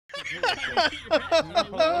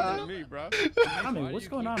That's me, bro. I mean, what's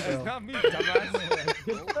going on, bro? It's not me, dumbass.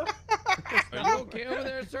 Are you okay over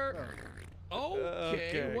there, sir?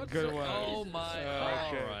 Okay, what's good up? one. Oh my,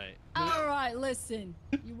 Okay. All right, listen.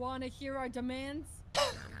 You want to hear our demands?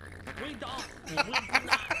 We don't. We do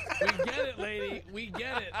not. We get it, lady. We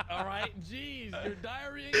get it. All right. Jeez, you're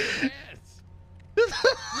diarrheaing your pants.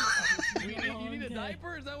 You need a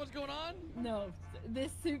diaper? Is that what's going on? No,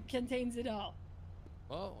 this suit contains it all.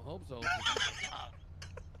 Oh, hope so.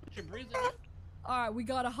 All right, we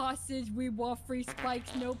got a hostage. We want free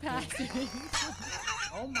spikes, no passing.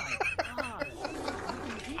 Oh my god. What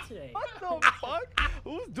did you eat today? What the fuck?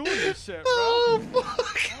 Who's doing this shit, bro?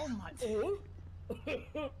 Oh my.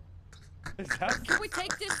 Is that... Can we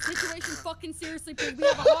take this situation fucking seriously, please? We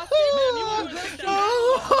have a hostage.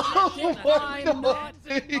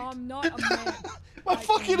 I'm not a man. My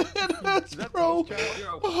fucking head hurts, bro.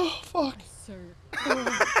 Oh, fuck. Sir.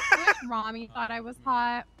 Rami thought I was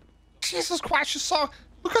hot. Jesus Christ, she's so...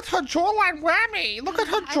 Look at her jawline, Rami. Look at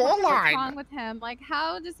her What's wrong jawline. with him? Like,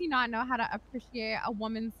 how does he not know how to appreciate a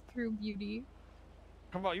woman's true beauty?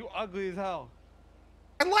 Come on, you ugly as hell.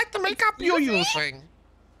 I like the makeup you're using.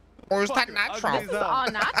 Or is that natural? This is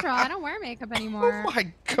all natural. I don't wear makeup anymore. Oh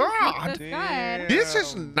my god. Good. This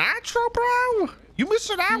is natural, bro. You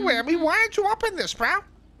missed it out, Rami. Why aren't you up in this, bro?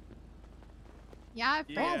 Yeah,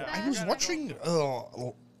 I was watching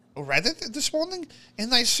Reddit this morning,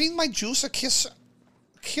 and I seen my juicer kiss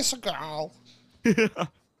a girl.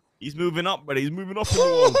 He's moving up, but he's moving up in the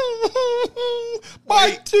world.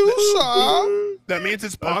 My juicer. That means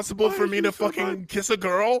it's possible for me to fucking kiss a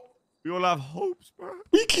girl. We all have hopes, bro.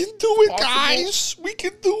 We can do it, guys. We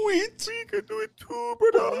can do it. We can do it too,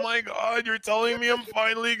 but oh my god, you're telling me I'm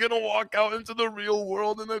finally gonna walk out into the real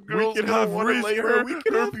world and a girl's gonna want to lay her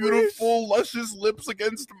beautiful, luscious lips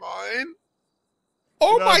against mine?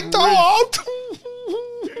 Oh my god!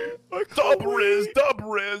 Dub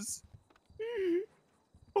Riz.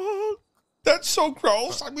 Oh, that's so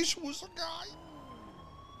gross. I wish it was a guy.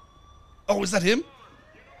 Oh, is that him?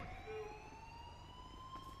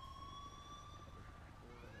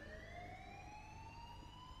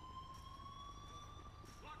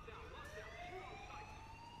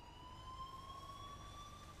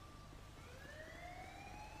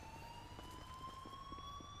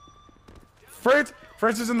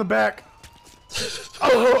 Fritz is in the back.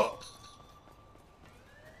 Oh.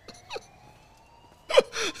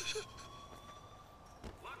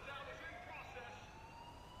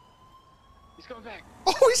 He's coming back.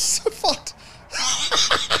 Oh, he's so fucked.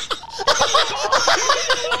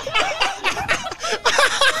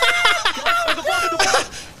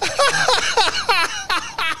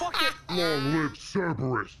 Long live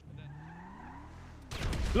Cerberus.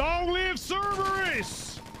 Long live Cerberus!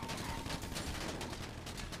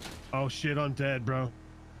 Oh shit, I'm dead, bro.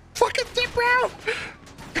 Fucking dip, bro!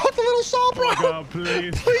 Got the little saw, bro! Oh God,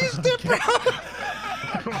 please. Please dip, bro!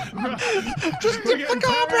 Just dip the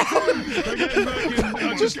car, bro!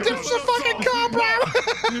 Just dip the fucking car, bro!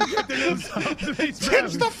 Dip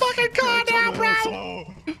the fucking car now,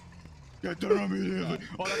 bro! Get there immediately.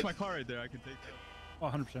 Oh, that's my car right there. I can take it. Oh,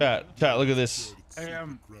 100%. Chat, look at this. Hey,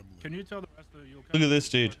 can you tell the rest of you? Look at this,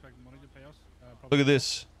 dude. Look at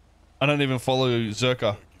this. I don't even follow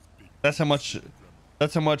Zerka. That's how much I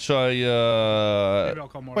Maybe I'll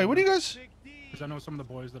call more. Wait, what do you guys? Because I know some of the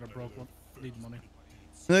boys that are broke need money.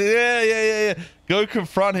 Yeah. Go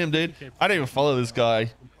confront him, dude. I don't even follow this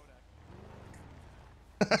guy.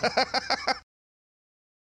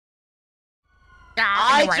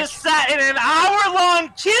 I just sat in an hour-long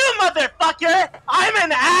queue, motherfucker! I'm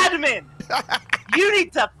an admin! You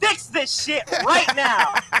need to fix this shit right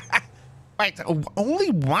now! Wait,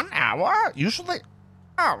 only 1 hour? Usually...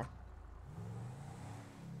 Oh.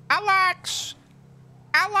 Alex,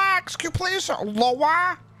 can you please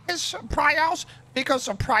lower his priors? Because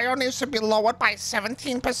the prior needs to be lowered by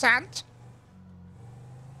 17%.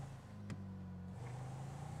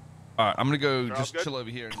 Alright, I'm gonna go just chill over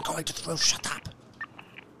here. I'm going to the roof, shut up.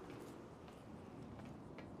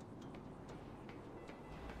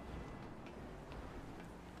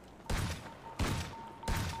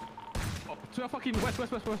 Oh, to the fucking west.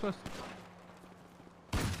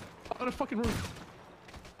 On the fucking roof.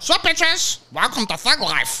 Sup, bitches? Welcome to Thug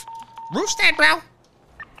Life. Roof's dead, bro.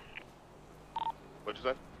 What'd you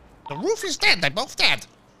say? The roof is dead. They're both dead.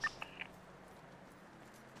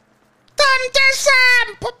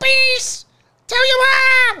 Some puppies! Tell you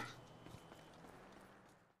how!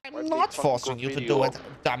 I'm not forcing you to do it,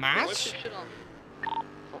 dumbass.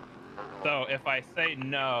 So if I say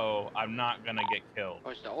no, I'm not gonna get killed.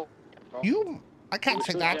 You I can't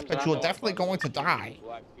say that, but you're definitely going to die.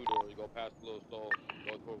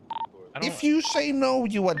 If you say no,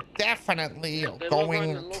 you are definitely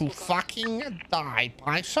going to fucking die,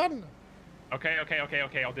 Bison. Okay,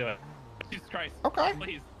 I'll do it. Jesus Christ. Okay.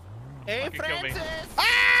 Please. Hey, Francis!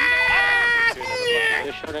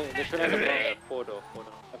 They're shooting the photo.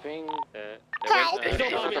 I think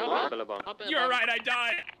You're right, I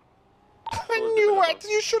died. I knew it.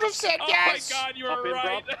 You should have said yes. Oh my God, you were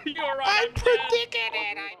right. You were right. I predicted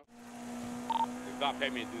it. you got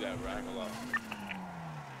paid me to do that, right? I'm alone.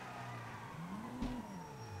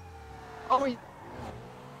 Oh,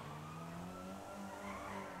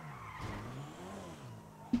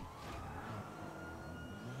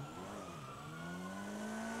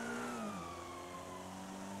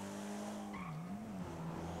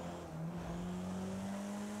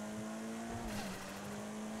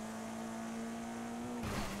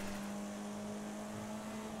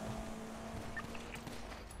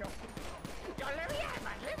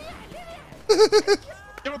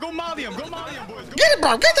 Go molly him, boys. Get him,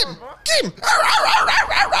 bro. Get him. Get him.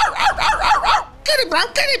 Get him, bro.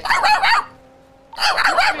 Get him.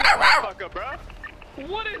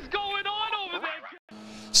 What is going on over there?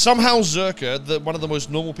 Somehow Zerka, one of the most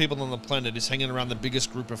normal people on the planet, is hanging around the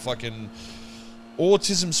biggest group of fucking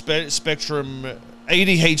autism spectrum,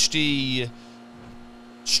 ADHD,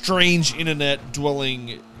 strange internet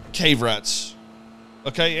dwelling cave rats.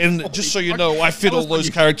 Okay, and just so you know, I fit all those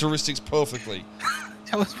characteristics perfectly.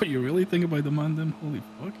 Tell us what you really think about the man, then. Holy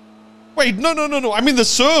fuck. Wait, no. I mean the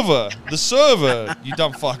server. The server, you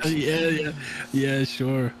dumb fuck. Yeah,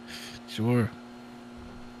 sure.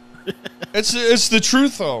 It's the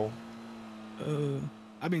truth, though.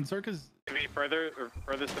 I mean, Circus. Maybe further to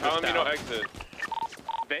the Tell him you south. exit.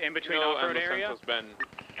 The in-between off-road area? Ben.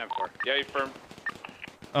 M4. Yeah, you firm.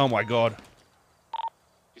 Oh my god.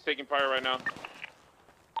 He's taking fire right now.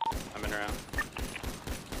 I'm in around.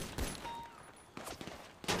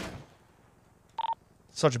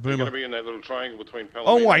 Such a You're boomer. gonna be in that little triangle between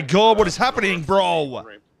Oh my god, what is happening, bro?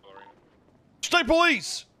 State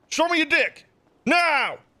police! Show me your dick!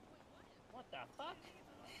 Now! What the fuck?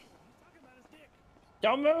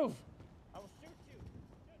 Don't move! I will shoot you.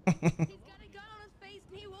 He's got a gun on his face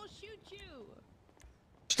and he will shoot you.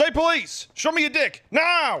 State police! Show me your dick!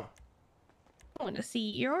 Now! I want to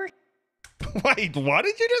see your. Wait, what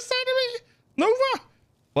did you just say to me? Nova?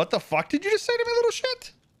 What the fuck did you just say to me, little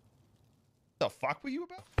shit? The fuck were you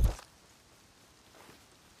about?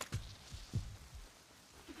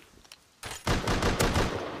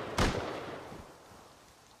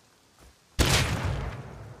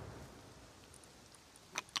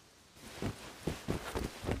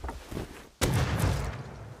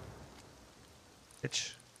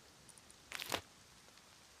 Bitch.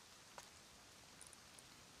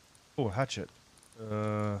 Oh, hatchet.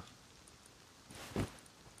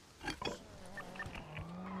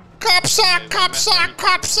 Cop sock.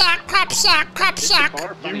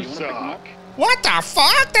 You suck. What the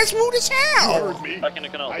fuck? That's rude as hell. Heard me. Back in the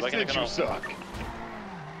canal. I said you suck.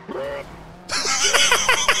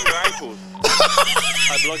 Rifles.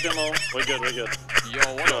 I blocked them all. We're good. Yo,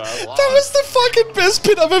 what a That was the fucking best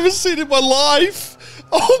bit I've ever seen in my life.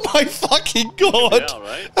 Oh my fucking god. Yeah,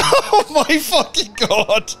 right? Oh my fucking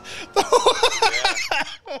god.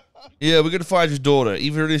 Yeah, we're gonna find his daughter,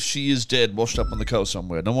 even if she is dead, washed up on the coast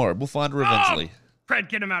somewhere. Don't worry, we'll find her eventually. Fred,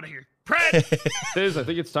 get him out of here. Fred! Liz, I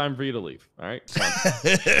think it's time for you to leave. All right.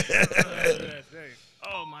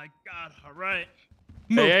 Oh my God! All right.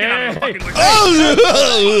 Move, Get out of the fucking way.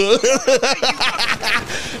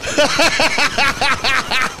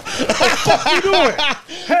 What the fuck you doing?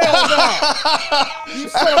 Hell no! You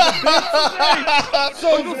son of a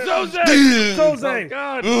bitch! Soze!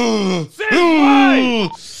 God.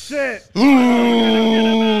 Shit!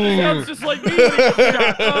 Sounds just like me.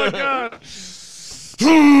 Oh God.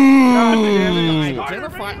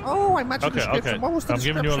 Identify. Oh, I matched the description. What was the I'm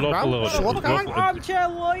giving you a description, local bro? order. Short guy? Armchair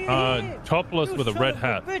lawyer. Topless with a red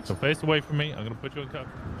hat. So face away from me. I'm gonna put you in cuffs.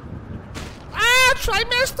 Ouch! I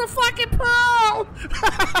missed the fucking pool!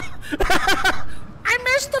 I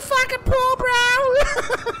missed the fucking pool, bro!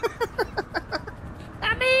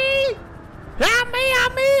 Help me! Help me!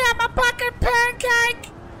 I'm a fucking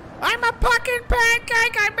pancake! I'm a fucking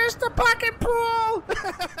pancake! I missed the fucking pool!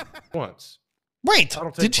 Once. Wait,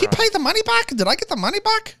 did he pay the money back? Did I get the money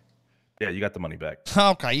back? Yeah, you got the money back.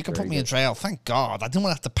 Okay, you can put me in jail. Thank God. I didn't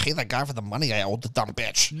want to have to pay that guy for the money I owed the dumb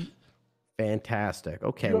bitch. Fantastic.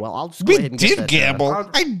 Okay, well, I'll just go We ahead and get did that, gamble.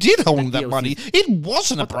 I did own that money. It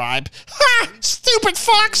wasn't a bribe. Ha! Stupid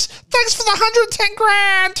fucks! Thanks for the 110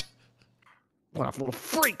 grand! What a little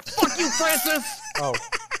freak. Fuck you, Francis! Oh,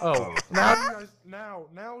 Oh, now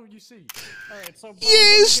you see. All right, so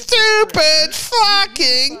You stupid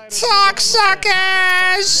fucking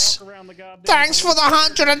cocksuckers! Thanks for the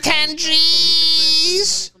 110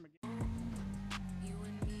 G's.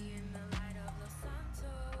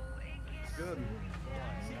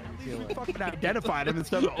 Fucking identified him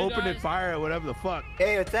instead of opening fire or whatever the fuck.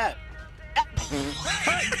 Hey, what's that?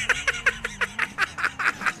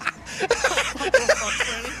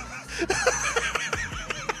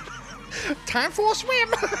 Time for a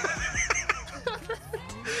swim.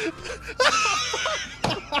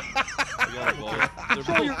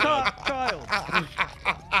 Show your cock, Kyle.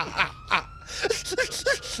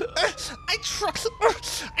 I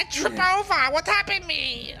trip over. What happened to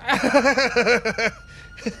me?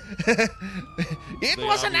 It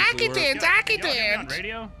was an accident.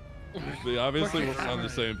 Radio? They obviously were on the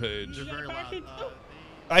same page.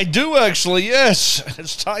 I do actually, yes.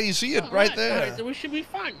 It's how you see it right there. So we should be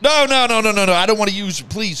fine. No. I don't want to use it.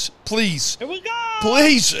 Please. Here we go.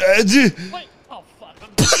 Please. Wait. Oh fuck.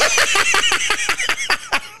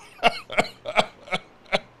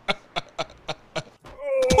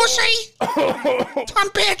 Pussy! Tom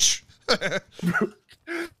bitch!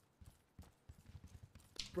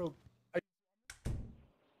 Bro.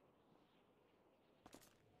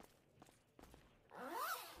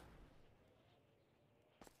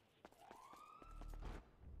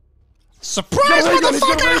 Surprise,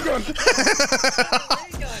 motherfucker!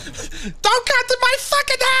 Don't come to my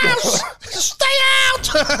fucking house! Stay out!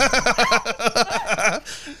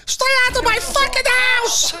 Stay out of my fucking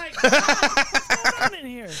house!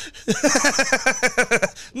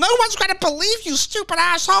 No one's gonna believe you, stupid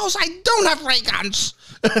assholes. I don't have ray guns.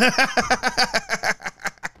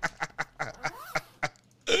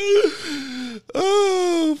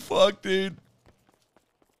 Oh, fuck, dude.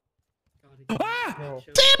 Ah!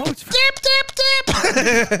 Dip!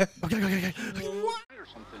 Okay.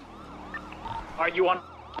 Are you on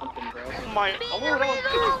something, bro? Oh my.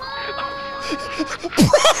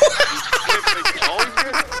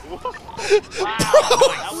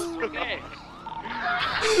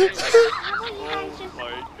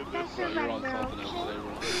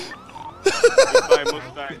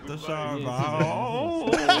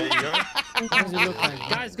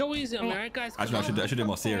 Guys, go easy on me, alright, guys? Actually, I should do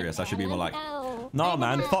more serious. I should be more like, nah,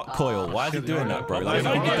 man, fuck Koil. Why is he doing that, bro? Like,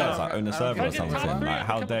 I think he does, like, own a server or something. Like,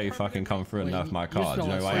 how dare you fucking come through and nerf my car? Do you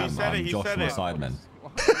know who I am? I'm Josh from the Sidemen.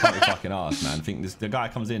 Can't be fucking arsed, man. Think the guy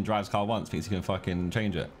comes in, drives car once, thinks he can fucking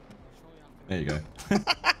change it. There you go.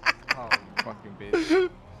 Oh, fucking bitch.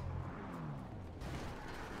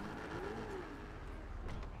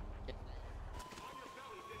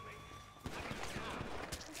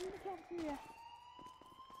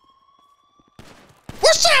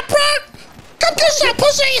 What's up, bro? Come kiss that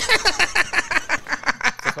pussy!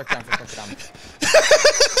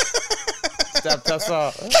 Step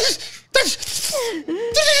Tessa.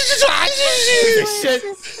 Shit.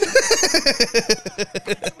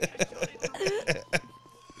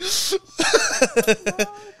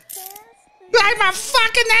 I'm a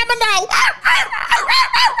fucking ammo.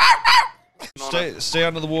 Stay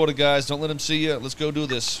under the water, guys. Don't let him see you. Let's go do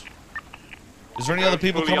this. Is there any other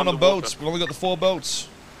people coming on boats? We've only got the 4 boats.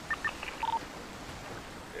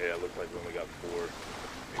 Yeah, it looks like we only got 4.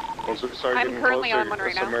 Once we start I'm getting currently closer, on one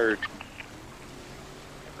right now. submerge.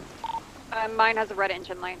 Mine has a red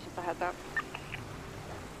engine light, just a heads up.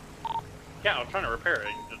 Yeah, I'm trying to repair it.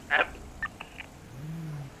 Just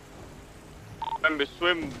remember,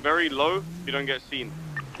 swim very low so you don't get seen.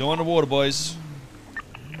 Go underwater, boys.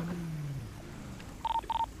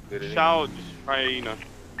 Shout, just try, you know.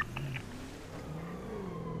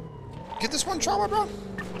 Get this one charger, bro.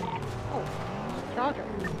 Oh, charger.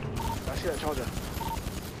 I see that charger.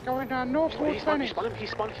 Going down north towards He spun. He's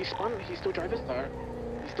still driving.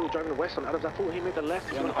 He's still driving west on Adams. I thought he made the left.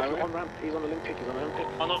 He's on the ramp. He's on Olympic.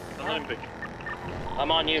 Oh no, on Olympic.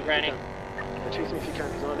 I'm on you, Granny. Chase him if you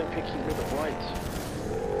can. He's on Olympic. He's made the right.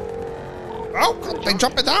 Oh, they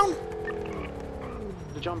jumping down.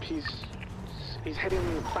 The jump. He's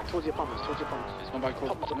heading back towards the apartments. It's one by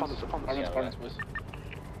Apartments.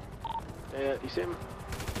 Yeah, you see him?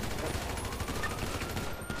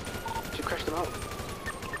 She crashed him out.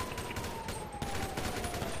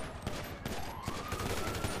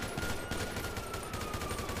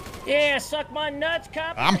 Yeah, suck my nuts,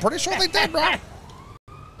 cop. I'm pretty sure they did, bro.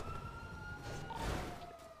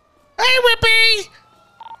 Hey, Whippy!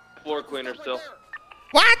 Floor cleaner still.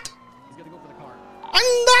 What? He's gonna go for the car.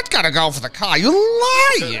 I'm not gonna go for the car. You're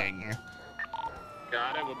lying.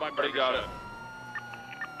 Got it. Well, buddy got it.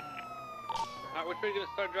 Alright, which way are you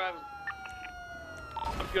gonna start driving?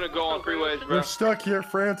 I'm gonna go on freeways, bro. We're stuck here,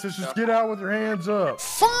 Francis. Just get out with your hands up.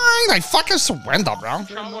 Fine, I fucking surrender, bro. Me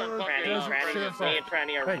and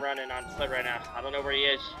Franny are running on foot right now. I don't know where he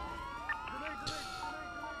is.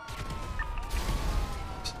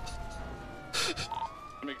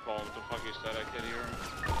 Let me call him. What the fuck he said? I can't hear him.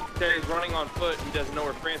 He said he's running on foot. He doesn't know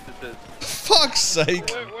where Francis is. Fuck's sake.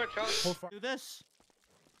 Do this.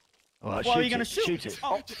 Well, are you gonna shoot? Shoot it.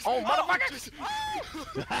 Oh, motherfucker!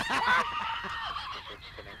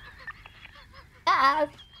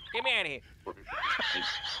 Get me out of here.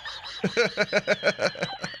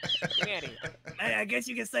 Get me out of here. Hey, I guess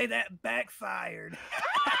you can say that backfired.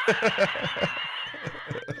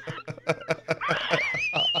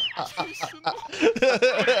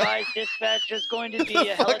 Guys, dispatch, there's going to be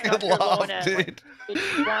a helicopter going at, it's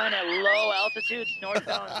flying at low altitudes,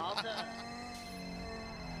 northbound Alta.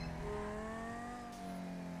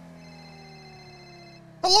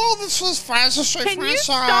 Hello, this is Francis Street Can you Francis,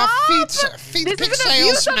 stop? feet This pick is an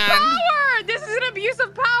abuse of salesman. power! This is an abuse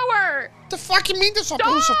of power! The fuck you mean this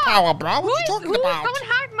abuse of power, bro? What are you talking about? Someone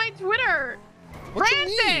hacked my Twitter! What do you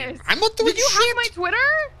Francis! mean? I'm not doing Did you shit. hack my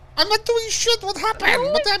Twitter? I'm not doing shit. What happened?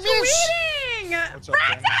 What did I miss? Tweeting!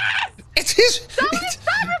 Francis! It is. Someone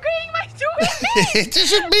stop recreating my tweet! It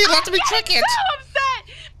isn't me. Let me check it. I'm so upset!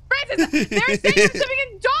 Francis, they're saying I'm stepping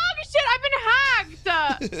in dog shit! I've been hacked!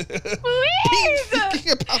 Please!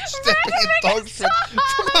 Thinking about stepping in dog shit.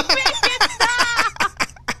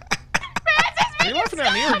 Are you laughing at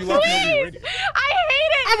me or are you laughing at your radio? I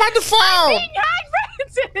hate it! I'm on the phone! I'm being hacked,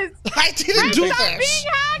 Francis! I didn't do Francis, I'm this! being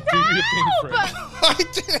hacked! Help! I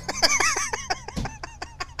didn't.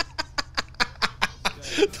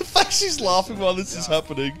 The fact she's laughing while this is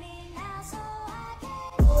happening.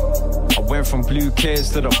 I went from blue kids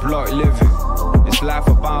to the block living. It's life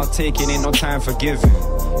about taking, ain't no time for giving.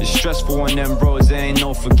 It's stressful on them bros, there ain't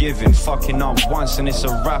no forgiving. Fucking up once and it's a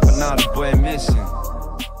wrap and now the boy missing.